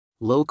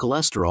Low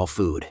cholesterol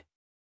food.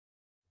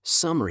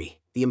 Summary: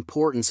 the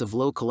importance of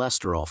low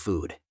cholesterol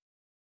food.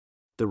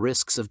 The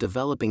risks of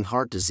developing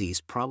heart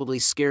disease probably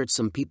scared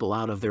some people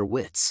out of their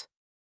wits.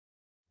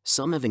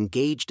 Some have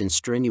engaged in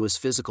strenuous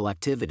physical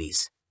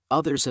activities,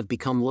 others have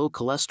become low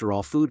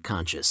cholesterol food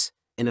conscious,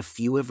 and a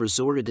few have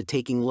resorted to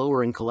taking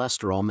lowering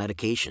cholesterol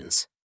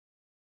medications.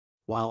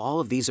 While all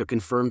of these are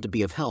confirmed to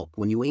be of help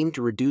when you aim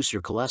to reduce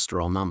your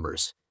cholesterol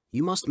numbers,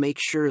 you must make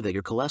sure that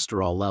your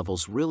cholesterol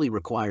levels really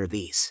require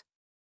these.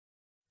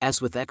 As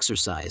with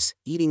exercise,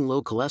 eating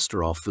low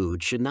cholesterol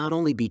food should not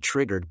only be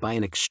triggered by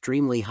an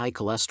extremely high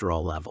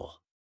cholesterol level.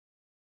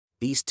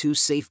 These two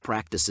safe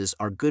practices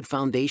are good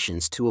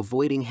foundations to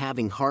avoiding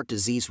having heart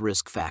disease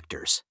risk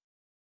factors.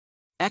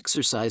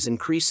 Exercise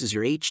increases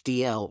your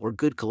HDL or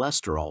good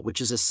cholesterol,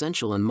 which is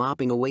essential in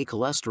mopping away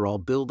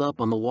cholesterol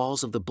buildup on the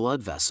walls of the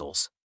blood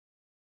vessels.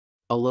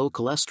 A low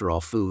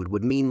cholesterol food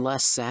would mean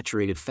less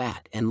saturated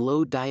fat and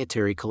low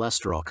dietary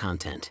cholesterol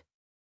content.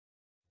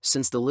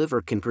 Since the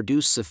liver can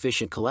produce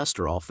sufficient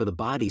cholesterol for the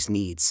body's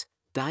needs,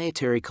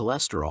 dietary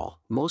cholesterol,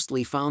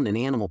 mostly found in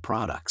animal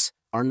products,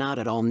 are not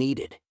at all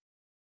needed.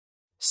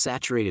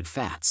 Saturated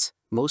fats,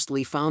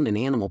 mostly found in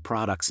animal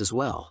products as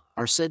well,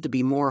 are said to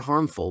be more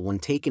harmful when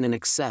taken in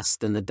excess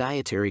than the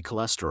dietary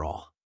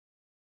cholesterol.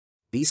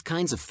 These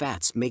kinds of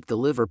fats make the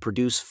liver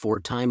produce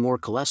 4 times more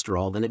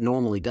cholesterol than it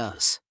normally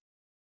does.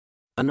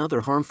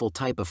 Another harmful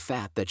type of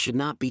fat that should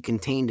not be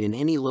contained in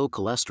any low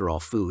cholesterol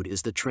food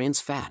is the trans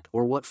fat,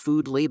 or what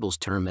food labels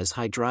term as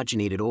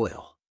hydrogenated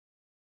oil.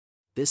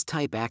 This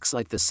type acts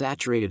like the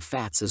saturated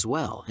fats as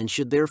well and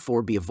should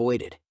therefore be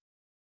avoided.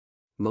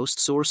 Most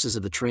sources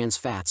of the trans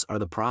fats are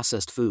the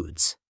processed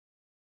foods.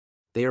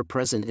 They are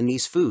present in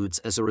these foods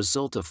as a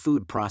result of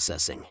food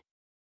processing.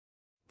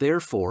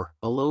 Therefore,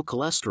 a low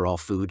cholesterol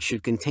food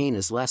should contain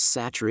as less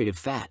saturated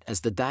fat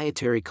as the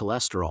dietary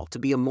cholesterol to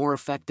be a more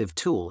effective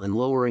tool in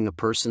lowering a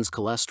person's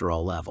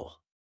cholesterol level.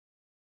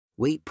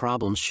 Weight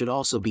problems should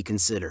also be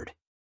considered.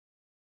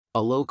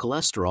 A low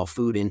cholesterol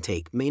food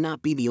intake may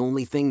not be the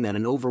only thing that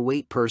an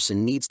overweight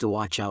person needs to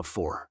watch out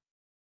for.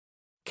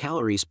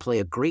 Calories play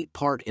a great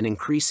part in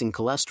increasing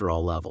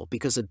cholesterol level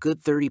because a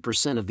good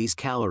 30% of these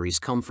calories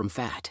come from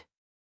fat.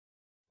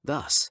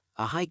 Thus,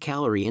 a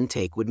high-calorie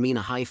intake would mean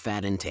a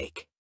high-fat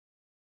intake.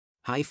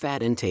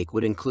 High-fat intake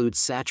would include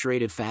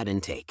saturated fat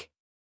intake.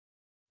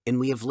 And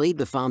we have laid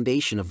the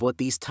foundation of what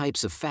these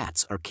types of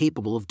fats are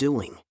capable of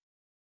doing.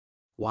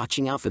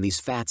 Watching out for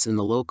these fats in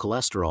the low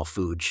cholesterol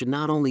food should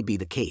not only be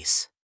the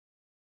case.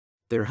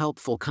 They're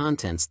helpful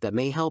contents that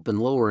may help in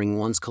lowering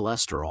one's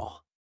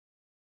cholesterol.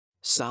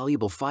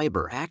 Soluble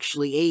fiber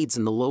actually aids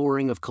in the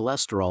lowering of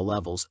cholesterol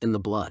levels in the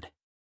blood.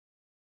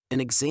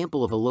 An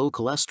example of a low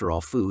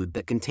cholesterol food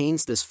that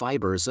contains this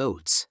fiber is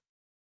oats.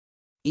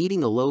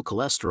 Eating a low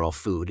cholesterol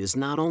food is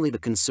not only the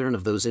concern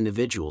of those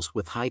individuals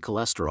with high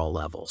cholesterol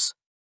levels.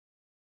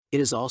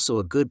 It is also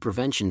a good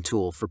prevention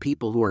tool for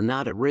people who are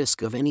not at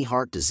risk of any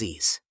heart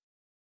disease.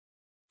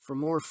 For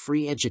more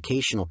free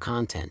educational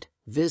content,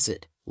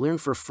 visit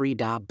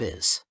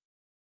learnforfree.biz.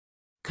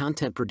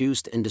 Content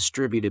produced and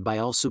distributed by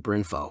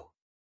AllSuperInfo.